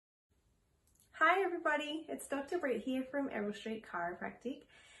Hi everybody, it's Dr. Britt here from Errol Street Chiropractic.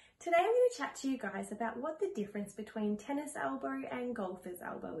 Today I'm going to chat to you guys about what the difference between tennis elbow and golfer's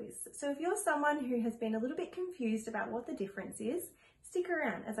elbow is. So if you're someone who has been a little bit confused about what the difference is, stick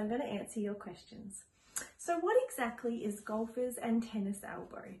around as I'm going to answer your questions. So what exactly is golfer's and tennis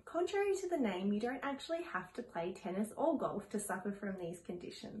elbow? Contrary to the name, you don't actually have to play tennis or golf to suffer from these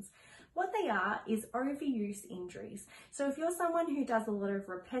conditions. What they are is overuse injuries. So if you're someone who does a lot of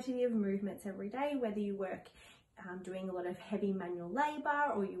repetitive movements every day, whether you work doing a lot of heavy manual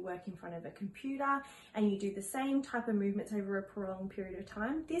labor or you work in front of a computer and you do the same type of movements over a prolonged period of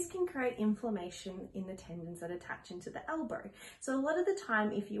time, this can create inflammation in the tendons that attach into the elbow. So a lot of the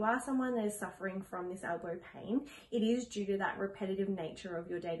time, if you are someone that is suffering from this elbow pain, it is due to that repetitive nature of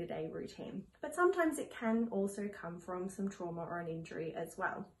your day-to-day routine. But sometimes it can also come from some trauma or an injury as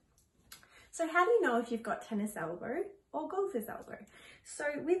well. So how do you know if you've got tennis elbow or golfer's elbow? So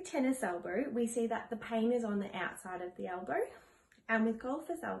with tennis elbow, we see that the pain is on the outside of the elbow, and with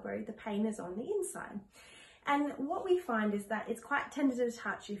golfer's elbow, the pain is on the inside. And what we find is that it's quite tender to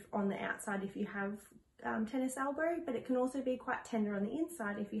touch on the outside if you have tennis elbow, but it can also be quite tender on the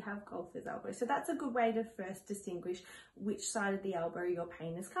inside if you have golfer's elbow. So that's a good way to first distinguish which side of the elbow your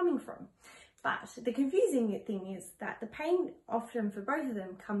pain is coming from. But the confusing thing is that the pain often for both of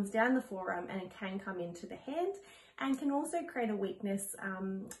them comes down the forearm and it can come into the hand and can also create a weakness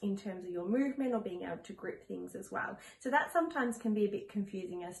in terms of your movement or being able to grip things as well. So that sometimes can be a bit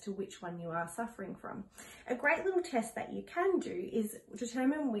confusing as to which one you are suffering from. A great little test that you can do is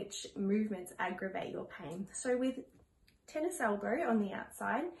determine which movements aggravate your pain. So with tennis elbow on the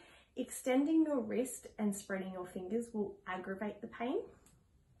outside, extending your wrist and spreading your fingers will aggravate the pain.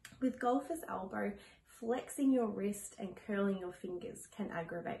 With golfer's elbow, flexing your wrist and curling your fingers can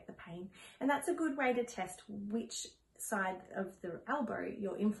aggravate the pain. And that's a good way to test which side of the elbow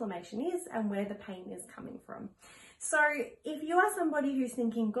your inflammation is and where the pain is coming from. So if you are somebody who's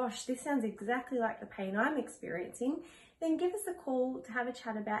thinking, gosh, this sounds exactly like the pain I'm experiencing, then give us a call to have a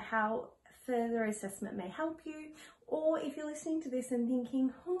chat about how further assessment may help you. Or if you're listening to this and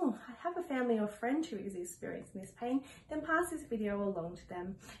thinking, oh, I have a family or friend who is experiencing this pain, then pass this video along to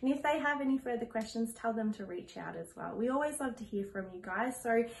them. And if they have any further questions, tell them to reach out as well. We always love to hear from you guys.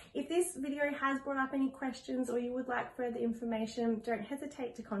 So if this video has brought up any questions or you would like further information, don't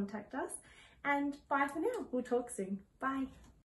hesitate to contact us. And bye for now. We'll talk soon. Bye.